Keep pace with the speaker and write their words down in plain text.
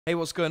Hey,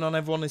 what's going on,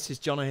 everyone? This is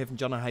Jono here from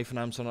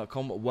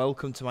jono-amazon.com.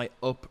 Welcome to my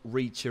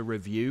Upreachr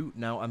review.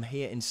 Now, I'm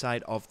here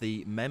inside of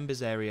the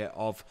members area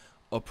of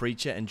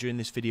Upreachr, and during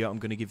this video, I'm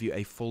going to give you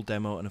a full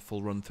demo and a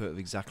full run-through of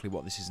exactly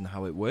what this is and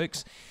how it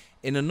works.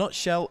 In a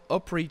nutshell,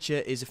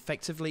 Upreachr is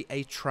effectively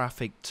a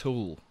traffic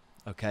tool,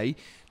 okay?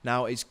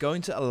 Now, it's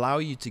going to allow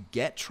you to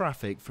get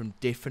traffic from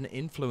different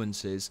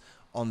influencers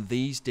on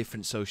these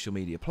different social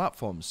media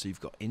platforms. So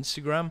you've got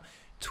Instagram,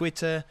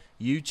 Twitter,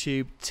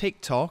 YouTube,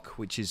 TikTok,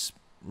 which is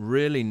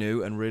really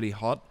new and really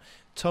hot,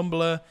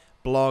 Tumblr,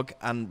 blog,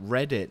 and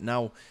Reddit.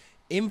 Now,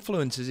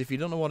 influencers, if you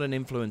don't know what an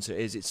influencer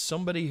is, it's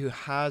somebody who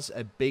has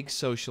a big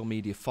social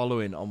media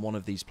following on one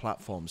of these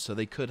platforms. So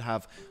they could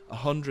have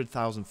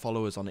 100,000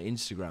 followers on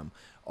Instagram,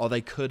 or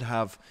they could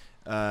have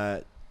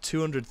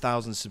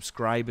 200,000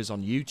 subscribers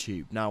on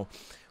YouTube. Now,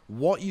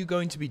 what you're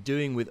going to be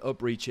doing with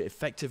Upreachr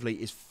effectively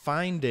is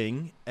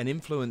finding an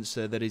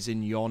influencer that is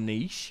in your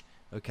niche,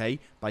 okay,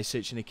 by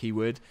searching a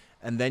keyword,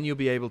 and then you'll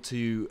be able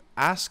to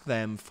ask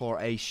them for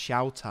a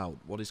shout out,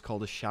 what is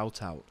called a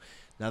shout out.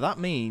 Now that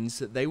means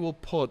that they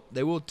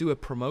will do a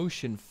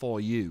promotion for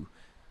you.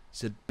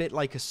 It's a bit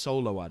like a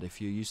solo ad if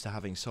you're used to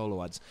having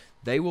solo ads.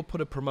 They will put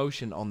a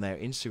promotion on their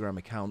Instagram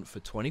account for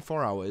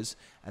 24 hours,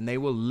 and they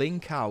will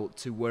link out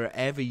to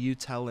wherever you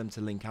tell them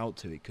to link out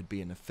to. It could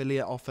be an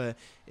affiliate offer,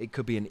 it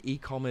could be an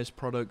e-commerce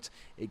product,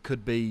 it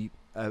could be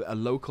a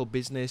local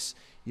business,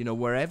 you know,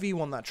 wherever you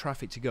want that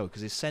traffic to go,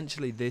 because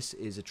essentially this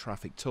is a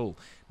traffic tool.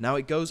 Now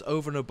it goes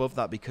over and above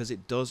that because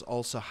it does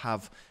also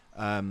have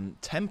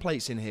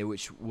templates in here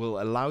which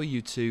will allow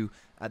you to,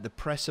 at the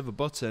press of a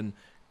button,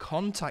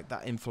 contact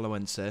that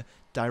influencer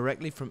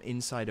directly from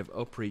inside of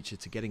Upreachr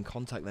to get in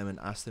contact them and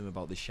ask them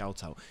about the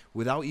shout out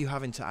without you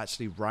having to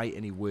actually write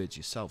any words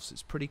yourself. So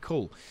it's pretty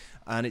cool,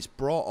 and it's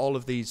brought all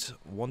of these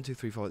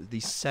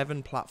these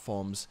 7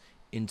 platforms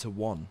into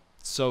one.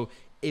 So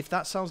if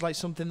that sounds like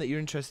something that you're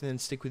interested in,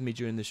 stick with me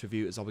during this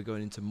review as I'll be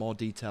going into more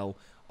detail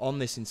on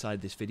this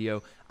inside this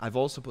video. I've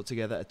also put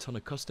together a ton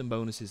of custom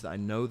bonuses that I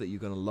know that you're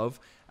going to love,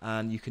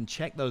 and you can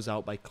check those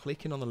out by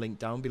clicking on the link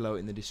down below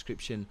in the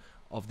description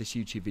of this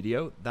YouTube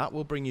video. That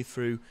will bring you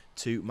through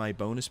to my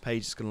bonus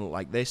page. It's going to look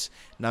like this.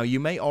 Now,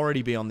 you may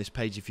already be on this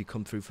page if you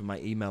come through from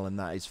my email, and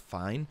that is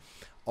fine.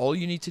 All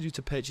you need to do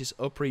to purchase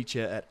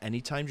Upreachr at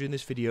any time during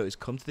this video is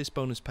come to this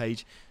bonus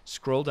page,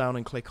 scroll down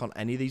and click on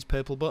any of these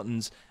purple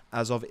buttons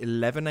as of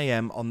 11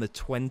 AM on the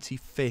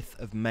 25th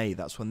of May.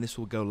 That's when this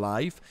will go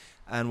live.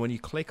 And when you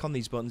click on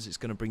these buttons, it's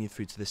going to bring you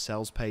through to the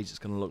sales page. It's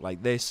going to look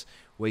like this,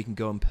 where you can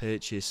go and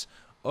purchase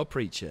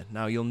Upreachr.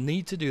 Now, you'll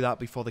need to do that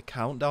before the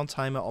countdown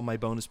timer on my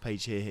bonus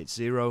page here hits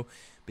 0,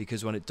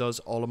 because when it does,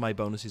 all of my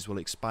bonuses will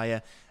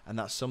expire, and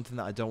that's something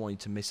that I don't want you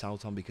to miss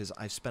out on, because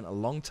I've spent a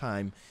long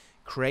time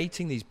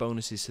creating these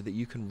bonuses so that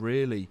you can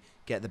really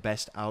get the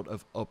best out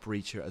of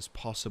Upreachr as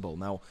possible.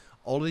 Now,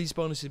 all of these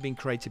bonuses have been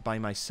created by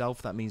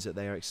myself. That means that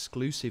they are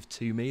exclusive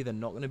to me. They're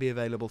not going to be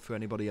available through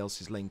anybody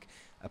else's link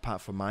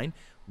apart from mine.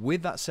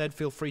 With that said,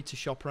 feel free to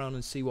shop around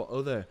and see what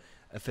other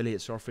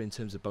affiliates are offering in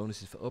terms of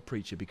bonuses for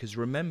Upreachr, because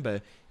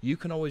remember, you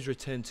can always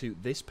return to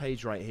this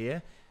page right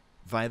here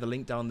via the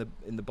link down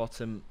in the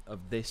bottom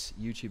of this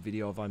YouTube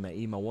video or via my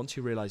email once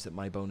you realize that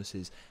my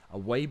bonuses are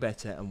way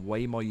better and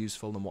way more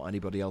useful than what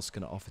anybody else is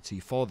going to offer to you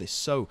for this.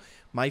 So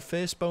my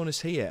first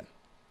bonus here,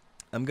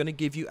 I'm going to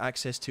give you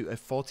access to a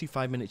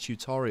 45-minute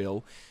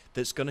tutorial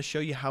that's going to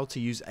show you how to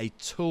use a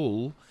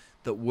tool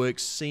that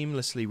works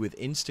seamlessly with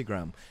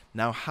Instagram.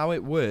 Now, how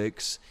it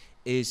works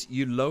is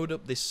you load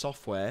up this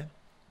software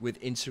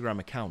with Instagram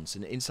accounts,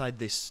 and inside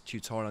this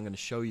tutorial I'm going to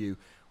show you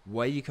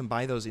where you can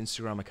buy those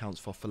Instagram accounts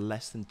for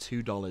less than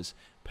 $2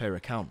 per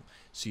account.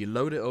 So you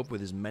load it up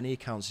with as many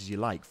accounts as you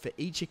like. For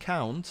each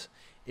account,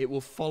 it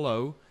will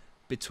follow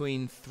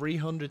between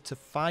 300 to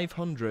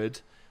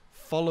 500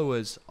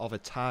 followers of a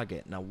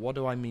target. Now, what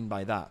do I mean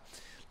by that?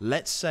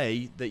 Let's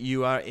say that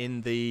you are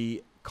in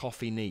the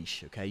coffee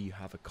niche, okay? You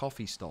have a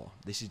coffee store.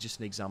 This is just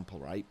an example,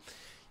 right?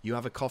 You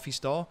have a coffee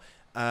store.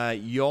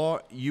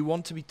 You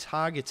want to be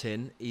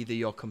targeting either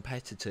your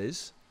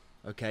competitors,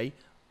 okay,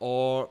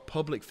 or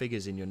public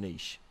figures in your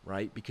niche,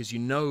 right? Because you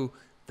know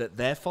that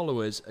their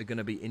followers are going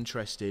to be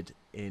interested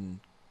in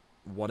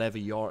whatever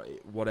your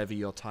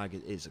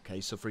target is,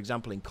 okay? So for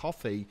example, in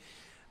coffee,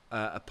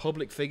 a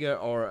public figure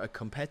or a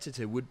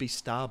competitor would be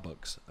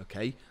Starbucks,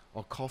 okay,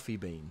 or Coffee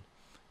Bean,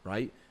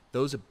 right?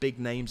 Those are big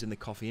names in the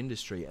coffee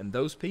industry, and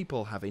those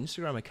people have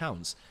Instagram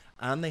accounts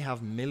and they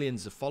have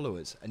millions of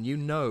followers, and you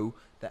know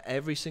that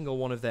every single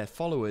one of their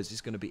followers is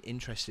going to be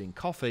interested in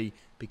coffee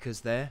because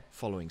they're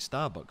following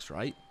Starbucks,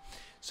 right?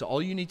 So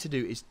all you need to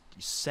do is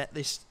set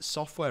this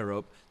software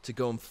up to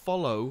go and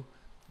follow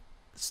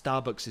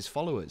Starbucks'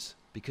 followers,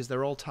 because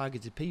they're all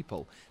targeted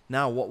people.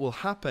 Now, what will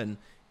happen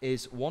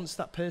is once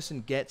that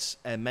person gets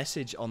a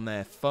message on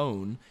their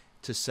phone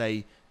to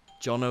say,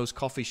 Jono's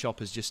coffee shop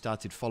has just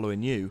started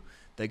following you,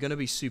 they're going to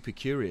be super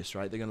curious,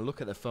 right? They're going to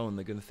look at their phone,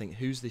 they're going to think,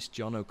 who's this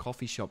Jono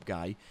coffee shop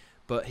guy?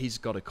 But he's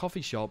got a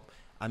coffee shop.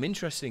 I'm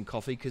interested in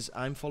coffee because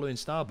I'm following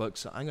Starbucks,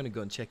 so I'm going to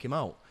go and check him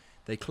out.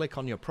 They click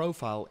on your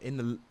profile.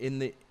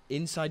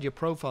 Inside your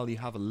profile, you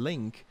have a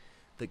link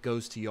that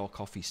goes to your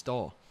coffee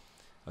store.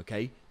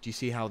 Okay, do you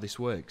see how this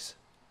works?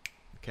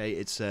 Okay,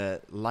 it's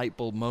a light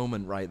bulb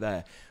moment right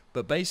there.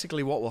 But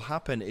basically what will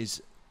happen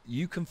is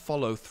you can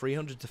follow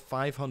 300 to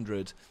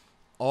 500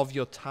 of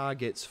your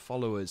target's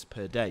followers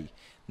per day.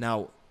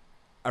 Now,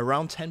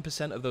 around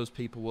 10% of those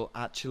people will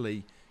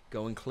actually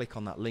go and click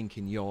on that link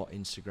in your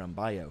Instagram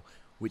bio,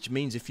 which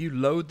means if you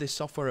load this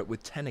software up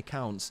with 10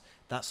 accounts,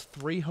 that's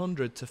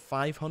 300 to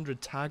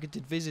 500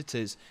 targeted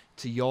visitors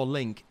to your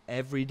link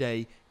every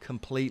day,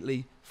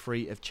 completely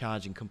free of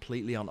charge and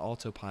completely on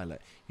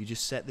autopilot. You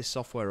just set this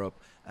software up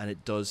and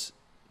it does,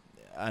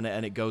 and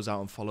it goes out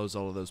and follows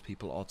all of those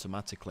people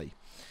automatically.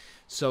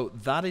 So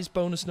that is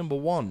bonus number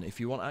 1.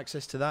 If you want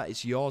access to that,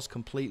 it's yours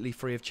completely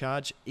free of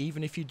charge,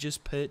 even if you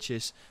just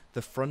purchase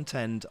the front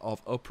end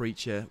of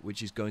Upreachr,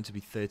 which is going to be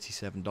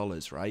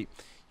 $37, right?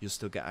 You'll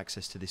still get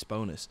access to this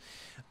bonus.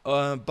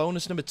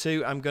 Bonus number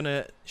 2, I'm going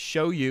to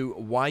show you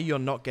why you're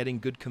not getting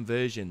good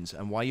conversions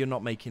and why you're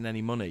not making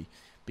any money,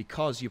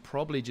 because you're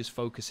probably just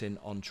focusing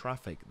on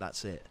traffic.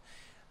 That's it.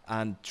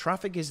 And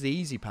traffic is the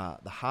easy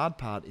part. The hard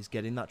part is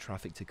getting that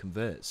traffic to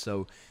convert.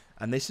 So,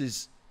 and this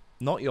is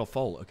not your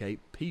fault, okay?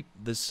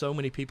 There's so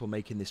many people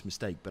making this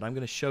mistake, but I'm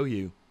going to show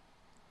you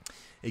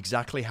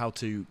exactly how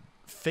to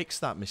fix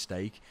that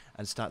mistake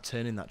and start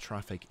turning that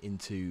traffic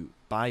into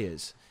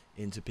buyers,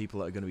 into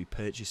people that are going to be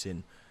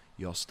purchasing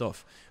your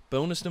stuff.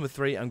 Bonus number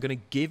 3, I'm going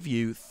to give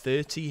you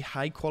 30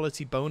 high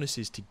quality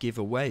bonuses to give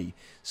away.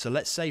 So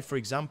let's say, for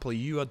example,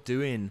 you are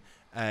doing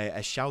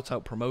a shout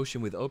out promotion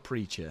with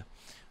Upreachr.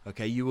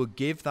 Okay, you will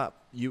give that,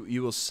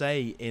 you will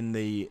say in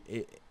the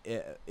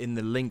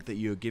link that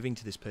you're giving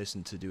to this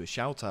person to do a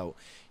shout out,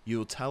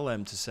 you'll tell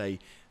them to say,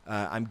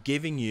 I'm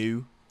giving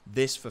you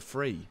this for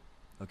free.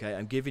 Okay,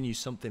 I'm giving you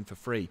something for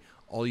free.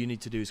 All you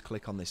need to do is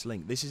click on this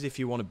link. This is if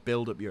you want to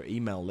build up your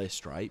email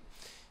list, right?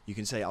 You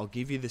can say, I'll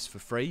give you this for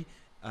free.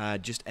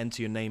 Just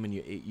enter your name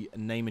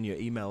and your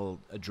email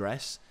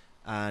address,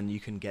 and you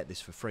can get this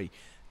for free.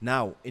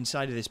 Now,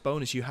 inside of this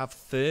bonus, you have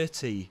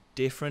 30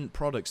 different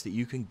products that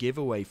you can give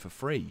away for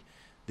free.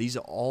 These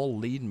are all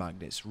lead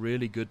magnets,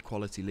 really good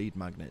quality lead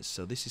magnets.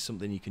 So this is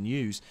something you can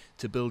use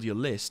to build your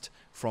list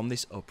from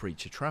this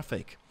Upreachr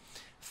traffic.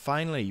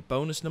 Finally,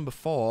 bonus number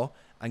 4,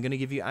 I'm going to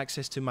give you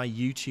access to my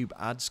YouTube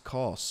ads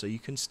course, so you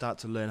can start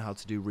to learn how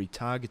to do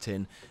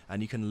retargeting,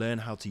 and you can learn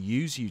how to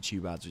use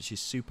YouTube ads, which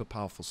is super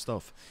powerful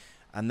stuff.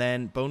 And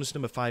then bonus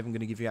number 5, I'm going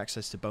to give you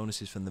access to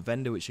bonuses from the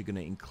vendor, which are going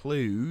to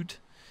include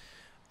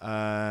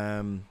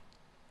reseller's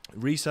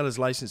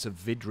license of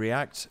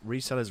Upreachr,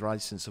 reseller's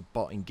license of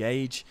Bot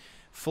Engage,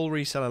 full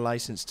reseller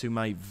license to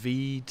my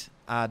Veed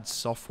ad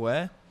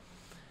software,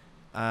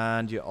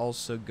 and you're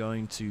also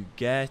going to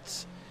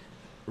get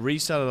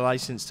reseller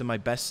license to my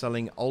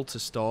best-selling Alta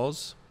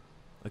stores.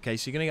 Okay,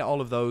 so you're going to get all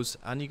of those,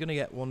 and you're going to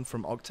get one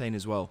from Octane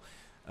as well.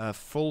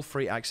 Full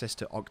free access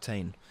to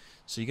Octane.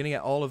 So you're going to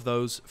get all of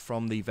those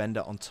from the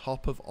vendor on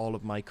top of all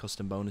of my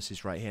custom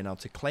bonuses right here. Now,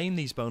 to claim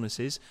these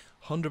bonuses,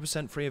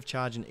 100% free of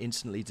charge and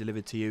instantly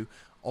delivered to you,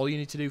 all you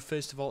need to do,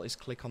 first of all, is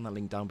click on that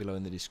link down below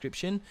in the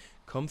description.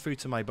 Come through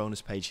to my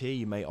bonus page here.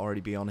 You may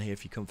already be on here.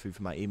 If you come through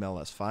for my email,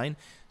 that's fine.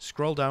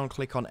 Scroll down,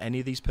 click on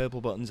any of these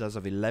purple buttons as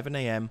of 11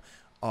 AM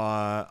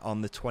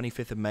on the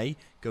 25th of May.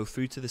 Go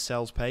through to the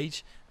sales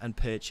page and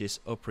purchase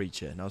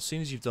Upreachr. Now, as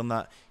soon as you've done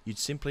that, you'd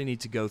simply need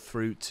to go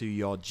through to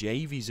your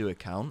JVZoo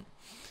account.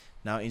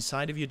 Now,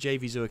 inside of your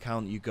JVZoo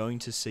account, you're going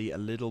to see a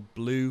little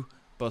blue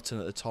button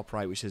at the top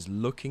right which says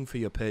looking for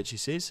your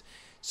purchases.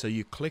 So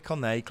you click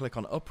on there, you click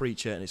on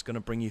Upreachr, and it's going to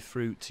bring you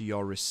through to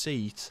your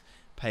receipt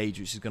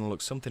page, which is going to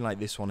look something like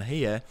this one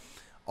here.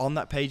 On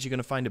that page, you're going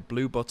to find a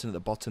blue button at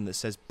the bottom that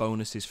says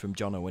bonuses from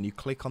Jono. When you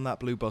click on that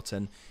blue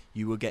button,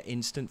 you will get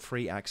instant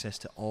free access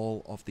to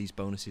all of these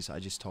bonuses I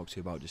just talked to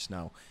you about just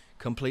now.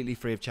 Completely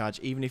free of charge,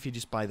 even if you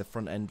just buy the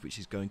front end, which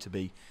is going to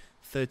be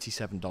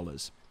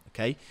 $37.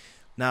 Okay?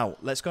 Now,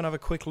 let's go and have a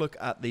quick look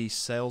at the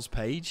sales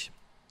page.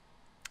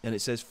 And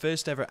it says,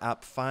 first ever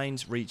app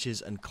finds,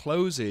 reaches, and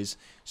closes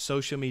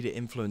social media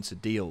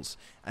influencer deals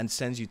and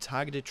sends you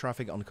targeted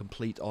traffic on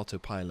complete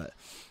autopilot.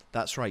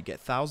 That's right, get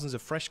thousands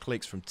of fresh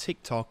clicks from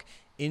TikTok,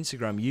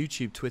 Instagram,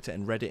 YouTube, Twitter,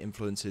 and Reddit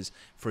influencers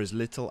for as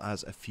little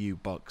as a few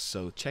bucks.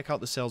 So check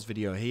out the sales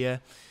video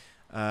here.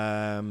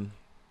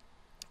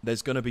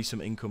 There's going to be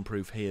some income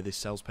proof here. This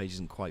sales page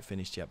isn't quite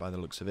finished yet by the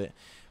looks of it.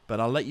 But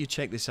I'll let you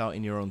check this out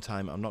in your own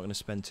time. I'm not going to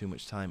spend too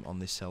much time on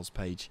this sales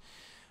page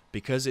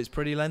because it's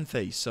pretty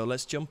lengthy. So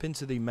let's jump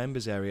into the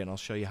members area and I'll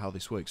show you how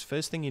this works.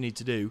 First thing you need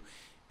to do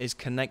is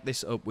connect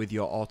this up with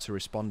your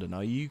autoresponder.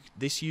 Now,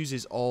 this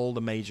uses all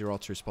the major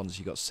autoresponders.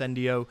 You've got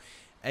Sendio,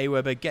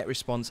 Aweber,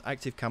 GetResponse,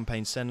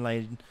 ActiveCampaign,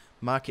 SendLane,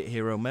 Market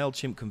Hero,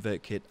 MailChimp,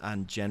 ConvertKit,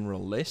 and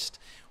General List.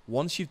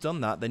 Once you've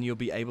done that, then you'll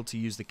be able to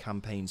use the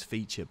campaigns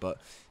feature. But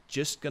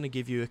just going to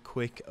give you a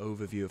quick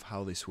overview of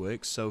how this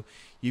works. So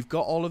you've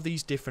got all of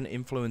these different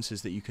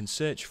influencers that you can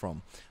search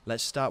from.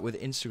 Let's start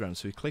with Instagram.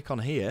 So we click on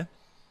here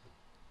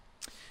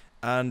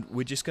and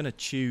we're just going to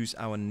choose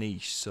our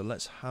niche. So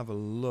let's have a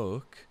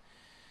look.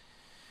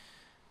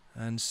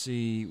 and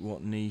see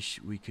what niche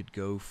we could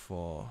go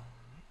for.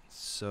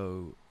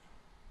 So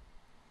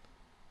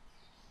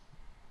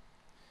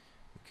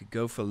we could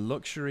go for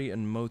luxury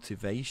and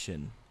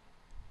motivation,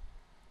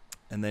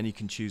 and then you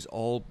can choose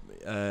all,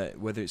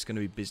 whether it's going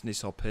to be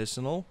business or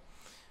personal.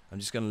 I'm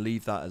just going to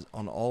leave that as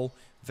on all.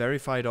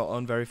 Verified or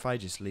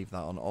unverified, just leave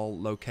that on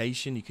all.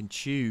 Location, you can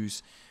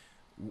choose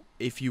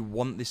if you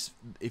want this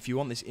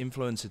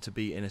influencer to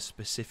be in a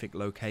specific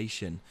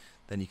location,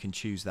 then you can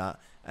choose that,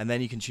 and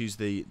then you can choose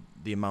the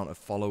amount of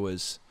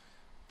followers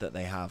that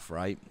they have,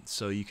 right?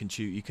 So you can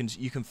choose,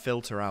 you can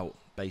filter out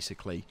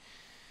basically.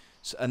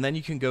 So, and then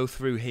you can go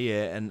through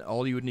here, and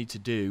all you would need to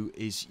do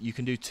is you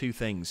can do two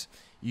things.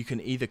 You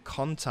can either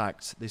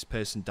contact this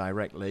person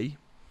directly.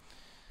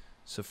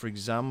 So for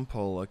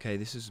example, okay,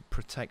 this is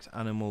Protect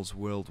Animals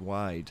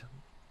Worldwide.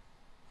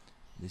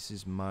 This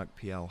is Mark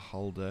PL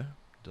Holder.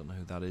 Don't know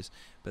who that is.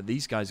 But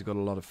these guys have got a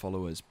lot of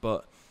followers.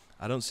 But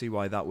I don't see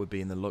why that would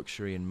be in the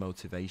luxury and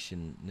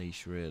motivation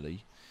niche,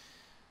 really.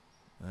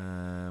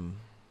 Let's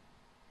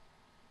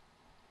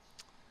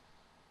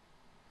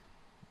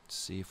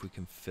see if we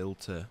can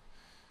filter.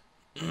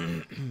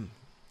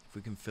 If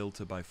we can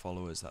filter by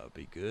followers, that would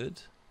be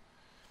good.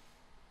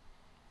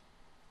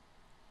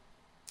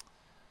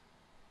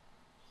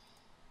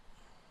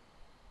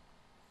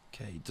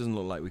 Okay, it doesn't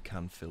look like we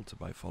can filter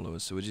by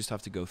followers, so we just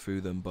have to go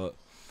through them. But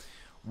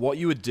what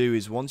you would do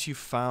is, once you've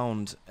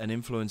found an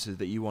influencer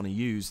that you want to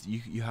use,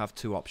 you have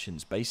two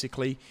options.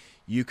 Basically,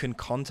 you can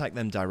contact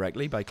them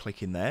directly by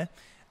clicking there,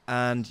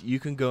 and you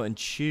can go and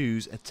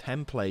choose a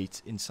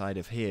template inside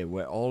of here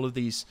where all of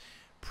these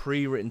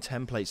pre-written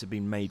templates have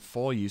been made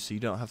for you, so you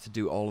don't have to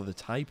do all of the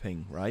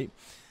typing, right?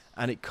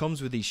 And it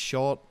comes with these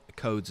short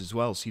codes as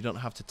well, so you don't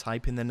have to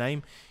type in their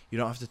name, you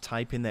don't have to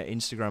type in their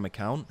Instagram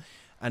account,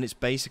 and it's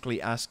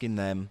basically asking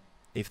them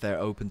if they're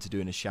open to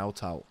doing a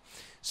shout out.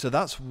 So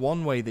that's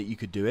one way that you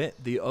could do it.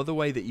 The other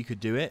way that you could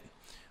do it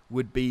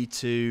would be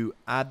to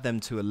add them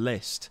to a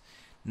list.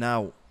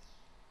 Now,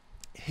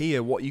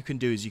 here what you can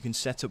do is you can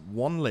set up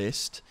one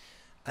list,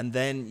 and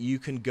then you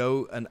can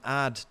go and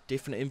add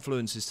different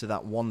influencers to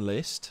that one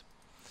list.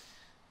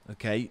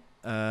 Okay,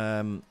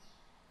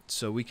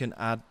 so we can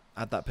add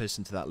that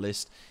person to that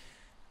list,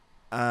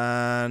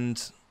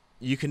 and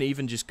you can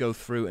even just go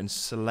through and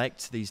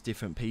select these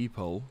different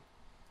people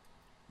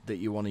that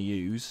you want to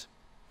use,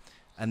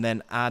 and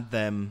then add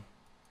them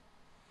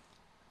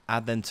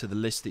to the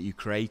list that you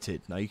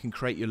created. Now you can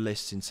create your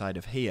lists inside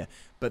of here,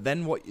 but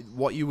then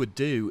what you would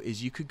do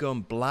is you could go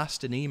and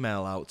blast an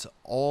email out to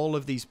all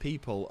of these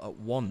people at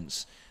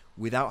once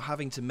without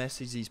having to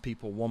message these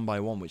people one by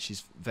one, which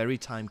is very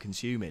time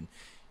consuming.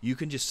 You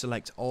can just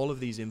select all of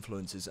these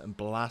influencers and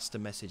blast a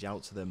message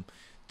out to them,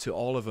 to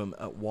all of them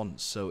at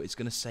once. So it's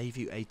going to save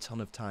you a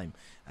ton of time,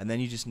 and then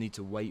you just need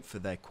to wait for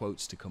their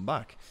quotes to come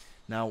back.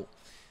 Now,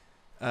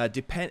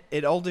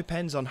 it all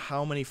depends on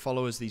how many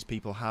followers these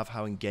people have,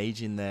 how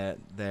engaging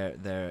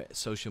their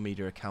social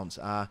media accounts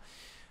are.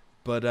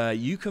 But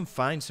you can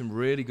find some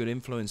really good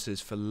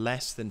influencers for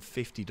less than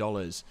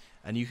 $50,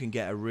 and you can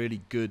get a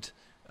really good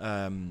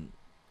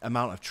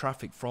amount of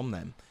traffic from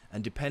them.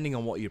 And depending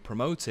on what you're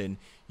promoting,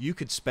 you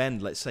could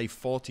spend, let's say,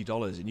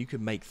 $40, and you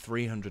could make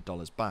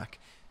 $300 back,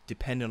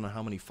 depending on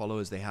how many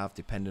followers they have,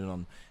 depending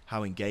on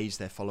how engaged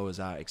their followers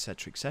are,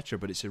 etc., etc.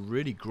 But it's a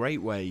really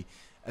great way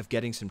of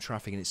getting some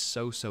traffic, and it's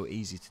so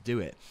easy to do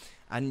it.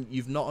 And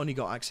you've not only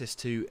got access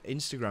to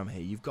Instagram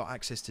here, you've got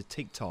access to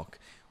TikTok,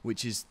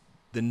 which is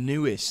the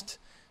newest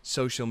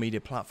social media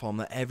platform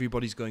that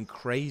everybody's going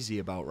crazy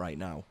about right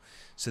now.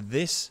 So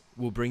this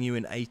will bring you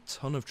in a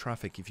ton of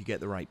traffic if you get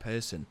the right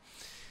person.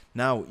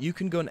 Now, you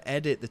can go and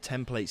edit the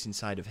templates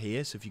inside of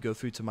here. So if you go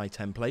through to my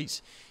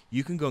templates,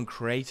 you can go and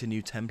create a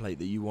new template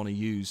that you want to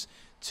use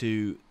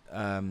to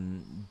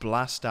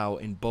blast out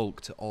in bulk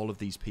to all of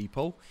these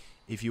people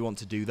if you want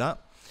to do that.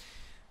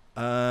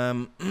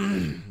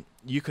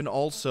 You can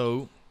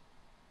also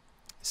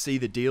see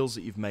the deals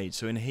that you've made.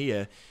 So in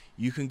here,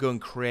 you can go and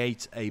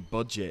create a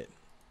budget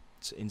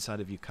inside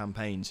of your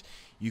campaigns.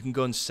 You can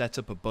go and set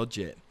up a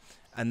budget,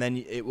 and then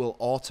it will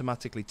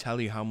automatically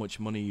tell you how much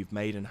money you've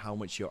made and how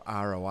much your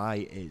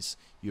ROI is,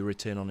 your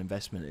return on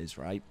investment is,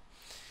 right?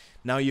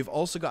 Now, you've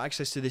also got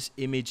access to this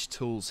image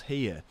tools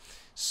here.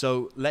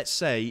 So let's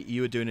say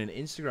you were doing an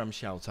Instagram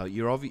shout out.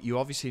 You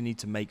obviously need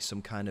to make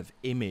some kind of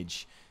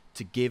image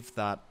to give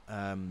that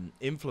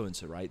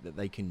influencer, right, that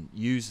they can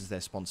use as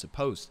their sponsored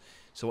post.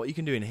 So what you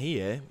can do in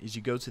here is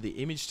you go to the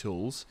image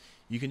tools.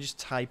 You can just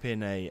type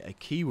in a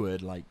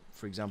keyword like,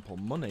 for example,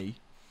 money,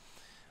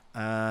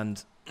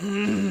 and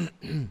you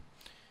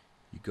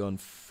go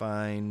and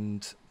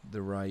find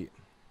the right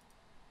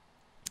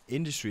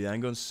industry there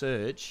and go and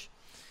search,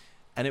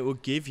 and it will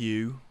give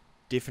you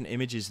different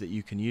images that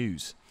you can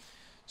use.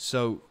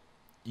 So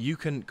you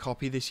can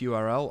copy this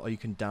URL, or you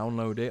can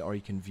download it, or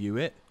you can view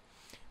it.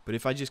 But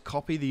if I just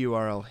copy the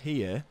URL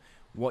here,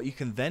 what you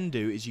can then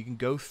do is you can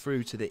go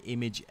through to the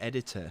image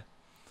editor,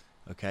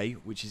 okay,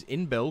 which is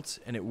inbuilt,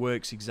 and it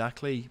works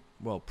exactly,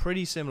 well,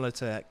 pretty similar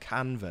to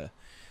Canva.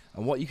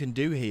 And what you can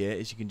do here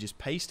is you can just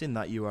paste in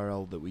that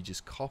URL that we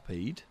just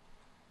copied,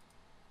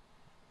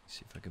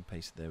 see if I can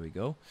paste it. There we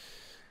go.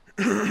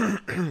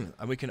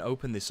 And we can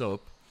open this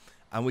up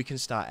and we can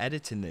start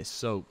editing this.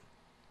 So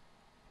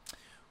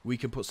we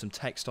can put some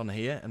text on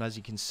here, and as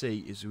you can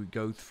see, as we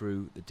go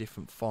through the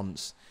different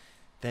fonts,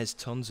 there's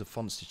tons of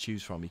fonts to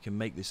choose from. You can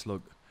make this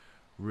look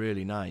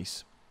really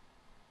nice.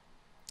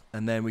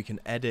 And then we can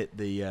edit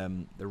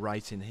the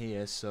writing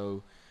here.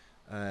 So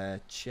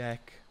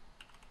check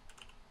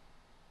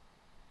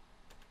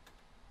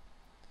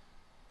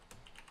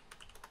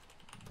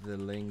the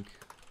link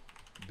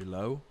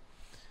below.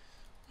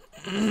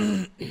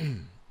 And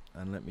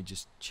let me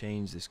just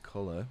change this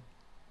color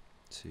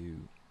to,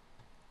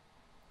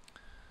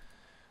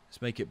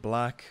 let's make it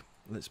black.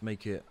 Let's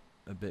make it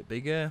a bit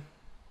bigger.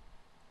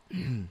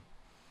 Okay,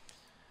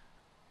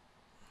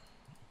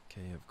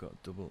 I've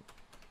got double.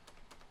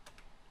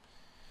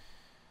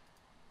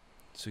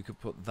 So we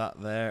could put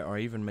that there, or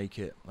even make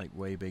it like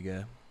way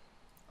bigger.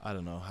 I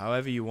don't know,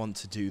 however you want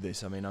to do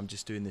this. I mean, I'm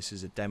just doing this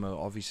as a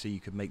demo. Obviously you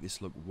could make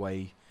this look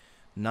way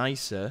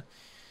nicer.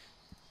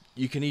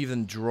 You can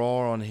even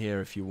draw on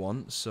here if you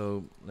want.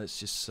 So let's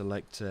just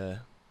select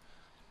a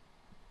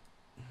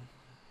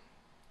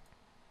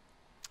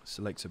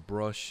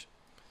brush.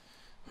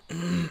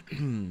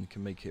 You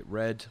can make it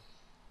red.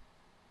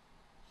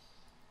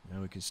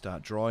 And we can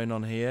start drawing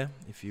on here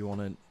if you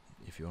want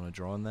to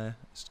draw on there.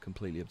 It's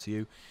completely up to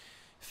you.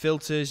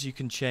 Filters, you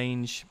can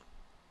change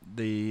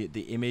the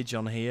image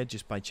on here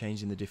just by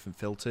changing the different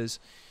filters.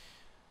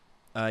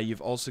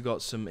 You've also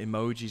got some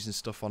emojis and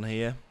stuff on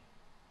here,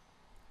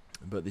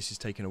 but this is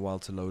taking a while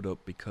to load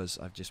up because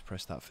I've just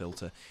pressed that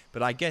filter.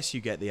 But I guess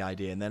you get the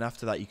idea. And then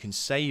after that you can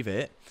save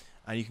it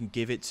and you can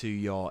give it to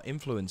your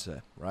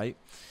influencer, right?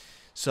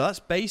 So that's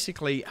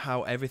basically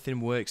how everything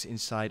works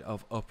inside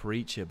of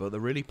Upreachr. But the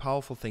really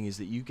powerful thing is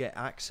that you get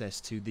access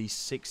to these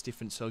 6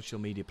 different social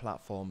media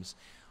platforms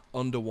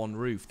under one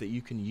roof that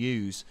you can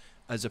use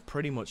as a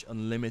pretty much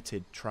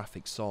unlimited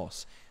traffic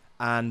source.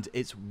 And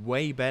it's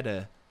way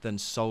better than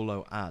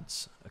solo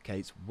ads. Okay,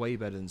 it's way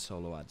better than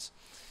solo ads.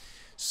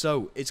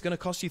 So it's going to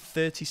cost you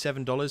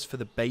 $37 for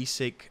the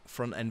basic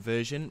front end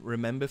version.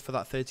 Remember, for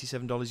that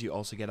 $37 you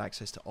also get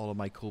access to all of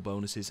my cool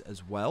bonuses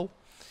as well.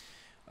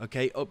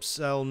 Okay,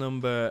 upsell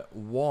number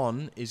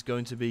 1 is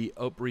going to be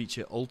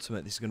Upreachr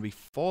Ultimate. This is going to be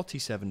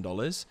 $47,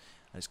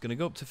 and it's going to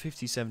go up to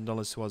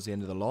 $57 towards the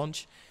end of the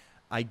launch.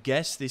 I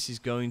guess this is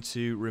going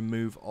to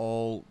remove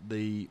all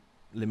the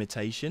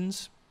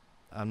limitations.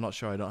 I'm not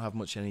sure. I don't have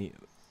much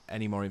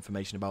any more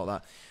information about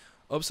that.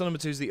 Upsell number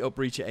 2 is the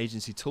Upreachr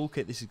Agency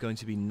Toolkit. This is going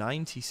to be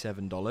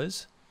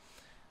 $97.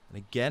 And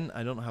again,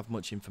 I don't have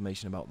much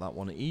information about that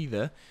one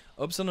either.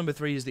 Upsell number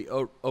 3 is the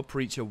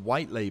Upreachr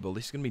White Label.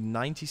 This is going to be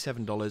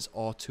 $97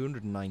 or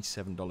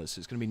 $297. So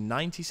it's going to be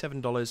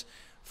 $97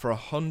 for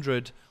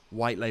 100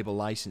 white label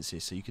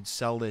licenses. So you could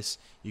sell this,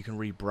 you can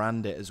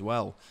rebrand it as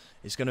well.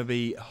 It's going to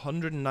be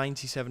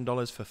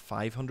 $197 for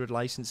 500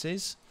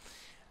 licenses.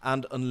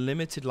 And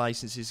unlimited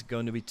licenses are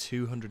going to be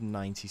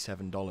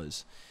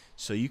 $297.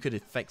 So you could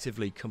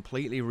effectively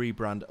completely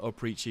rebrand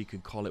Upreachr. You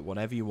can call it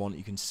whatever you want.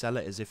 You can sell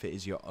it as if it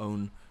is your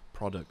own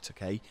product,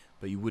 okay?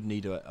 But you would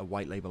need a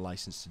white label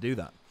license to do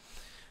that.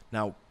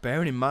 Now,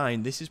 bearing in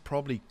mind, this has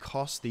probably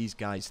cost these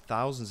guys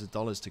thousands of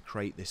dollars to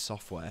create this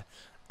software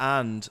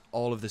and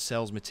all of the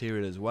sales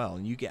material as well.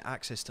 And you get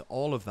access to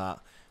all of that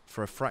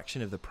for a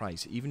fraction of the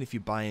price, even if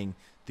you're buying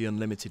the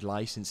unlimited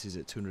licenses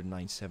at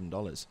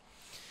 $297.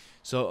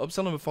 So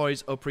upsell number 4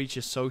 is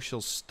Upreachr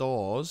Social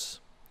Stores.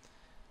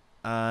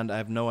 And I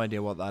have no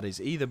idea what that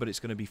is either, but it's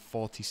going to be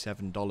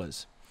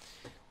 $47.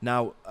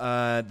 Now,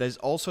 there's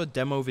also a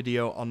demo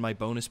video on my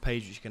bonus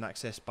page, which you can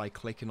access by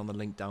clicking on the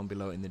link down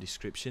below in the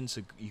description.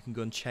 So you can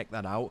go and check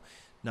that out.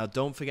 Now,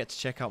 don't forget to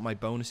check out my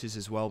bonuses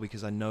as well,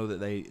 because I know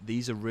that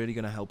these are really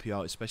going to help you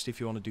out, especially if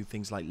you want to do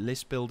things like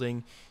list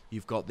building.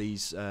 You've got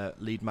these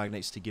lead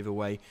magnets to give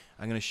away.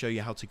 I'm going to show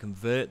you how to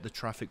convert the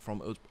traffic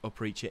from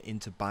Upreachr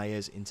into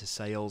buyers, into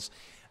sales.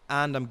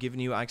 And I'm giving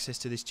you access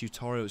to this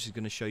tutorial, which is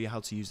going to show you how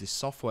to use this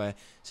software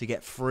to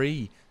get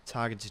free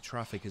targeted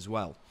traffic as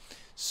well.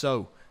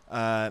 So,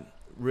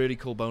 really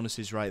cool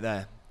bonuses right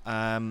there.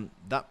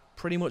 That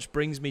pretty much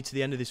brings me to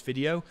the end of this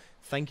video.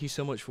 Thank you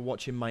so much for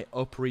watching my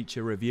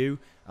Upreachr review,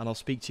 and I'll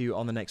speak to you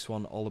on the next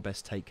one. All the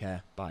best. Take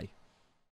care. Bye.